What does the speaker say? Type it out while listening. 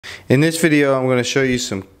In this video, I'm going to show you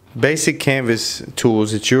some basic Canvas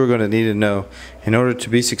tools that you are going to need to know in order to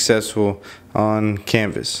be successful on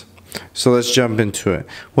Canvas. So let's jump into it.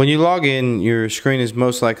 When you log in, your screen is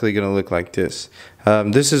most likely going to look like this.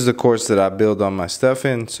 This is the course that I build all my stuff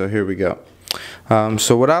in, so here we go.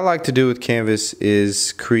 So what I like to do with Canvas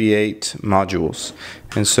is create modules.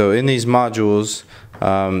 And so in these modules,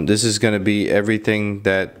 this is going to be everything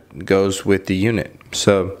that goes with the unit.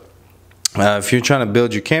 So if you're trying to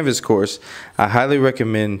build your Canvas course, I highly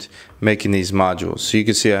recommend making these modules. So you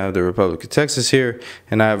can see I have the Republic of Texas here,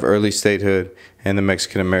 and I have early statehood and the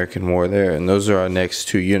Mexican-American War there, and those are our next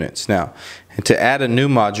two units. Now, and to add a new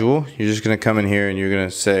module, you're just going to come in here and you're going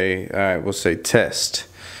to say, all right, we'll say test.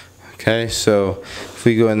 Okay, so if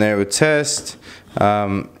we go in there with test,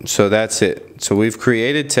 so that's it. So we've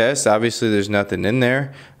created test. Obviously, there's nothing in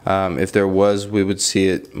there. If there was, we would see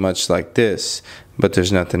it much like this, but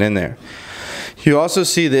there's nothing in there. You also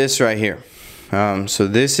see this right here. So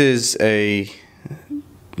this is a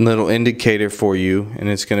little indicator for you, and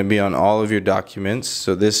it's going to be on all of your documents.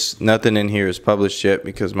 So nothing in here is published yet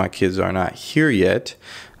because my kids are not here yet.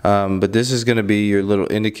 But this is going to be your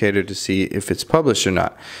little indicator to see if it's published or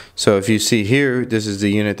not. So if you see here, this is the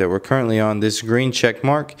unit that we're currently on. This green check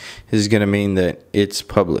mark is going to mean that it's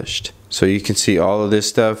published. So you can see all of this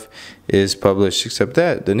stuff is published except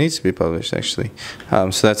that needs to be published actually. So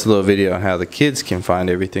that's a little video on how the kids can find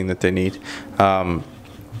everything that they need. If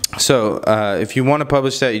you want to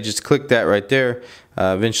publish that, you just click that right there.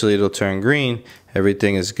 Eventually it'll turn green.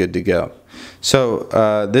 Everything is good to go. So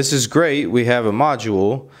this is great. We have a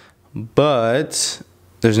module, but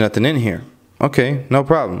there's nothing in here. Okay, no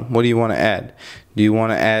problem. What do you want to add? Do you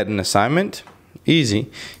want to add an assignment?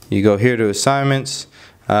 Easy. You go here to assignments.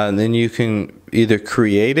 Then you can either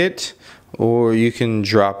create it or you can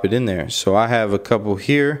drop it in there. So I have a couple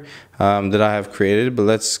here that I have created, but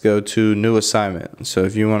let's go to new assignment. So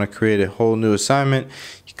if you want to create a whole new assignment,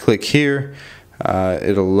 you click here.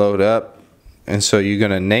 It'll load up. And so you're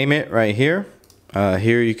going to name it right here.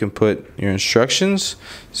 Here you can put your instructions.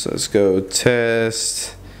 So let's go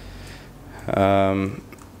test. And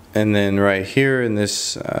then right here in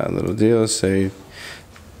this little deal, say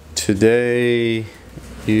today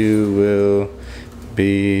you will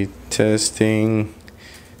be testing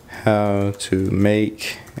how to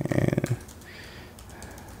make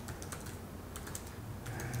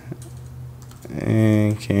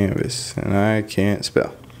and Canvas. And I can't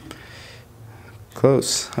spell.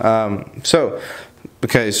 Close.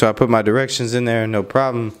 Okay, so I put my directions in there, no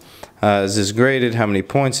problem. Is this graded? How many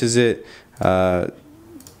points is it? It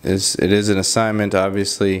is an assignment,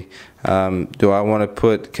 obviously. Do I want to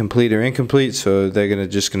put complete or incomplete? So they're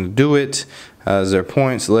just gonna do it. Is there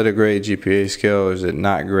points, letter grade, GPA scale, or is it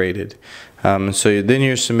not graded? So then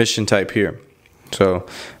your submission type here. So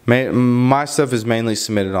my stuff is mainly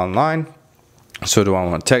submitted online. So do I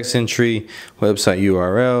want text entry, website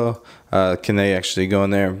URL? Can they actually go in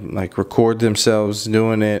there, like record themselves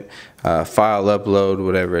doing it, file upload,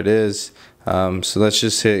 whatever it is. So let's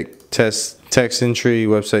just hit text entry,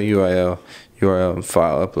 website URL, and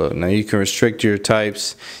file upload. Now you can restrict your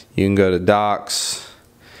types. You can go to docs.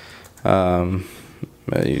 You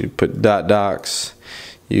put .docs.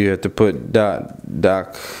 You have to put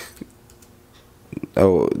 .doc.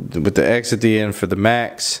 Oh, with the X at the end for the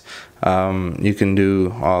max. You can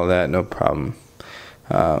do all that, no problem.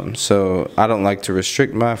 So I don't like to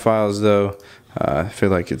restrict my files though. I feel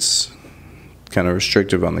like it's kind of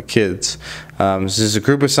restrictive on the kids. Is this a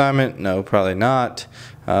group assignment? No, probably not.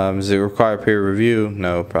 Does it require peer review?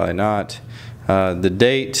 No, probably not. The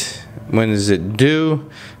date, when is it due?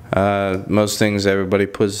 Most things everybody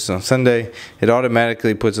puts on Sunday. It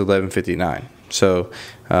automatically puts 11:59. So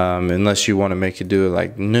unless you want to make it do it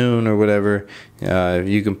like noon or whatever,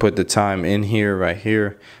 you can put the time in here, right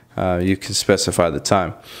here. You can specify the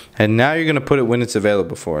time. And now you're going to put it when it's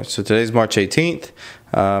available for us. So today's March 18th.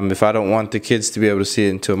 If I don't want the kids to be able to see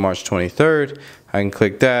it until March 23rd, I can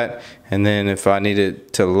click that. And then if I need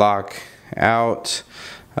it to lock out,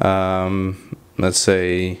 let's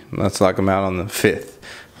lock them out on the 5th.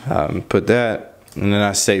 Put that, and then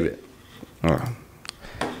I save it.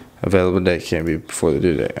 Available date can't be before the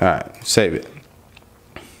due date. Alright, save it.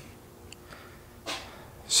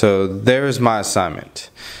 So there's my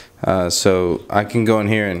assignment. So I can go in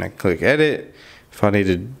here and I click edit if I need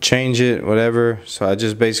to change it, whatever. So I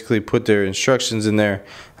just basically put their instructions in there.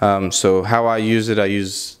 So how I use it, I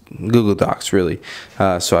use Google Docs really.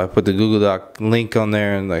 So I put the Google Doc link on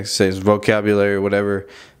there and like it says vocabulary or whatever.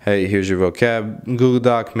 hey, here's your vocab Google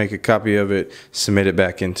Doc, make a copy of it, submit it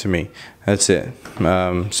back into me. That's it.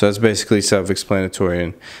 So that's basically self-explanatory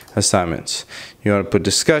in assignments. You want to put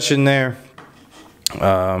discussion there.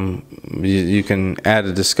 You can add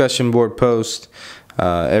a discussion board post.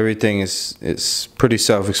 Everything is pretty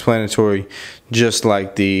self-explanatory. Just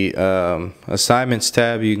like the assignments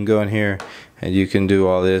tab, you can go in here and you can do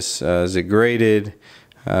all this. Is it graded?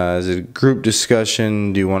 Is it a group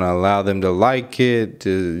discussion? Do you want to allow them to like it?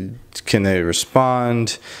 Can they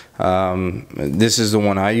respond? This is the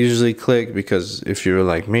one I usually click, because if you're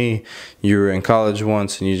like me, you were in college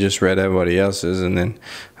once and you just read everybody else's, and then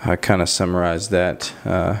I kind of summarized that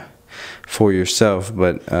for yourself.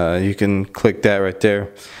 But you can click that right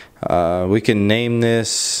there. We can name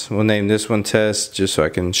this. We'll name this one test, just so I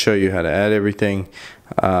can show you how to add everything.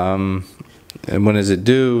 And when is it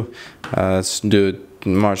due? Let's do it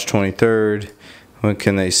March 23rd. When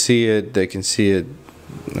can they see it? They can see it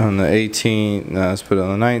on the 18th. Let's put it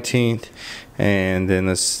on the 19th, and then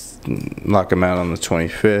let's lock them out on the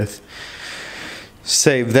 25th.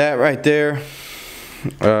 Save that right there.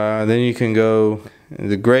 Then you can go.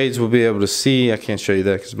 The grades will be able to see. I can't show you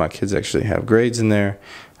that because my kids actually have grades in there.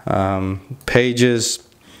 Pages.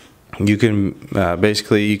 You can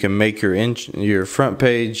basically you can make your front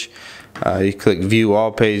page. You click view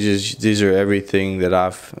all pages. These are everything that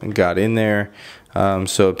I've got in there.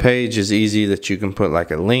 So a page is easy, that you can put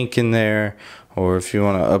like a link in there, or if you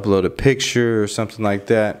want to upload a picture or something like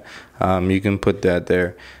that, you can put that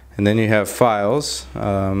there. And then you have files.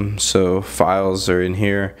 So files are in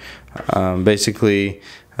here, basically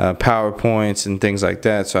PowerPoints and things like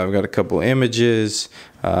that. So I've got a couple images,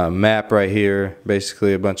 map right here,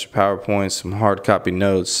 basically a bunch of PowerPoints, some hard copy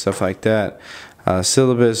notes, stuff like that.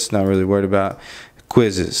 Syllabus, not really worried about.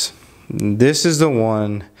 Quizzes. This is the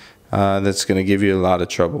one that's going to give you a lot of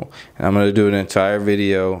trouble, and I'm going to do an entire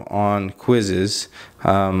video on quizzes,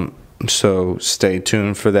 so stay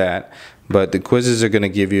tuned for that. But the quizzes are going to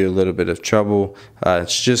give you a little bit of trouble.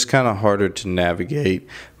 It's just kind of harder to navigate,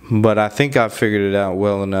 but I think I figured it out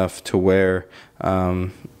well enough to where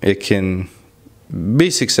it can be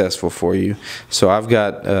successful for you. So I've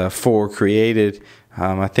got 4 created.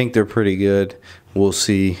 I think they're pretty good. We'll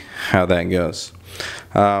see how that goes.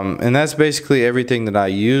 And that's basically everything that I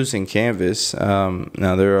use in Canvas.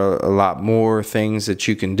 Now there are a lot more things that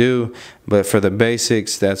you can do, but for the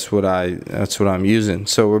basics, that's what I'm using.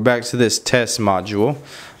 So we're back to this test module.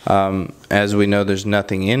 As we know, there's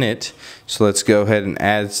nothing in it, so let's go ahead and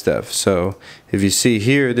add stuff. So if you see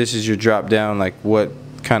here, this is your drop down, like what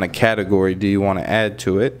kind of category do you want to add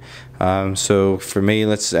to it. So for me,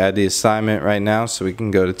 let's add the assignment right now, so we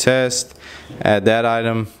can go to test, add that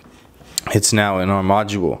item. It's now in our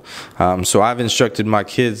module. So I've instructed my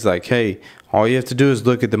kids, like, hey, all you have to do is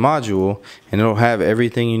look at the module, and it'll have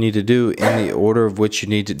everything you need to do in the order of which you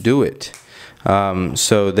need to do it.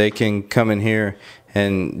 So they can come in here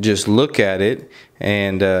and just look at it,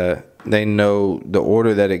 and they know the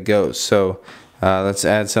order that it goes. So let's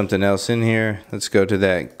add something else in here. Let's go to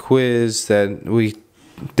that quiz that we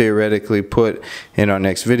theoretically put in our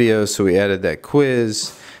next video. So we added that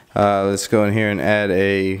quiz. Let's go in here and add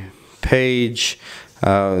a page.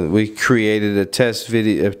 We created a test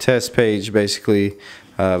page, basically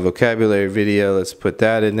vocabulary video. Let's put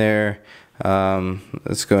that in there.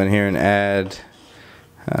 Let's go in here and add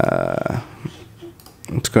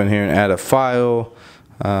a file.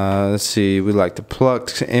 Let's see, we like the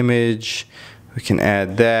plucked image. We can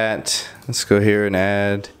add that. Let's go here and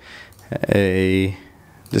add a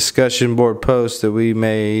discussion board post that we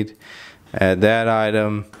made. Add that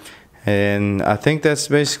item. And I think that's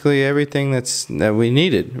basically everything that we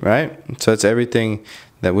needed, right? So that's everything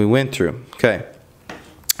that we went through. Okay.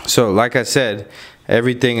 So like I said,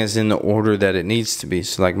 everything is in the order that it needs to be.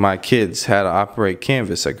 So like my kids, how to operate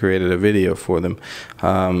Canvas, I created a video for them.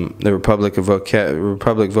 The Republic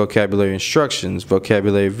vocabulary instructions,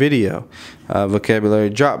 vocabulary video, vocabulary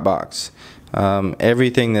Dropbox.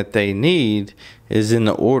 Everything that they need is in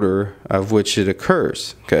the order of which it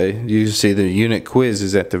occurs. Okay, you see the unit quiz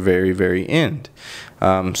is at the very, very end.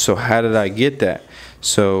 So how did I get that?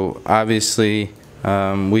 So obviously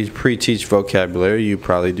we pre-teach vocabulary. You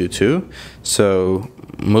probably do too. So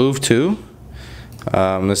move to,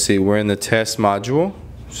 let's see, we're in the test module.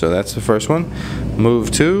 So that's the first one.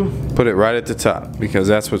 Move to, put it right at the top because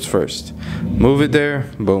that's what's first. Move it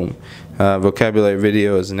there, boom. Vocabulary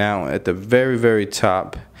video is now at the very, very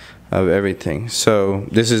top of everything. So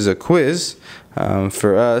this is a quiz.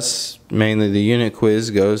 For us, mainly the unit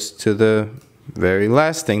quiz goes to the very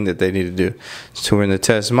last thing that they need to do. So we're in the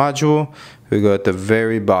test module. We go at the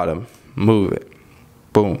very bottom. Move it.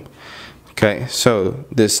 Boom. Okay, so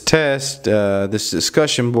this test, this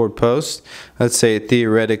discussion board post, let's say it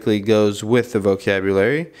theoretically goes with the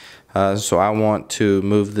vocabulary. So I want to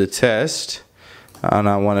move the test and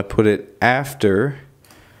I want to put it after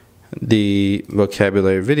the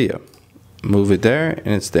vocabulary video. Move it there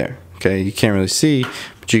and it's there. Okay, you can't really see,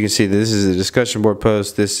 but you can see this is a discussion board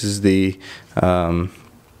post. This is the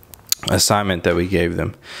assignment that we gave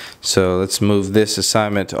them. So let's move this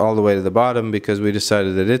assignment all the way to the bottom because we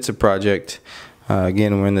decided that it's a project.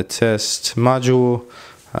 Again, we're in the test module.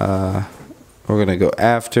 We're going to go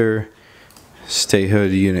after statehood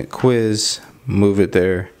unit quiz, move it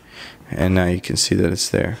there, and now you can see that it's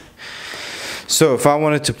there. So if I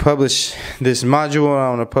wanted to publish this module, I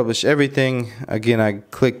want to publish everything. Again, I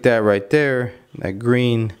click that right there, that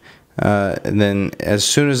green. And then as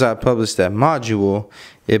soon as I publish that module,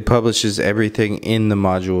 it publishes everything in the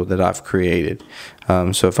module that I've created.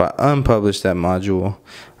 So if I unpublish that module,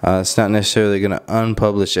 it's not necessarily going to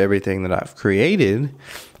unpublish everything that I've created,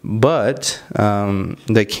 but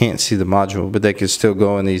they can't see the module, but they can still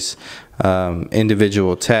go in these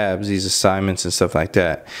individual tabs, these assignments and stuff like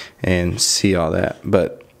that, and see all that.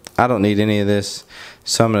 But I don't need any of this,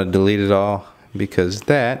 so I'm going to delete it all because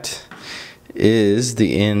that is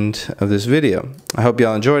the end of this video. I hope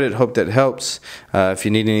y'all enjoyed it. Hope that helps. If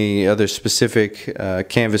you need any other specific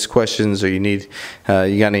Canvas questions, or you got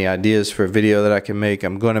any ideas for a video that I can make,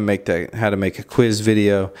 I'm going to make that how to make a quiz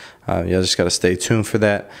video. Y'all just got to stay tuned for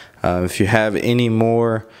that. If you have any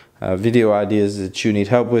more video ideas that you need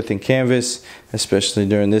help with in Canvas, especially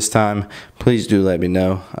during this time, please do let me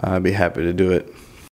know. I'll be happy to do it.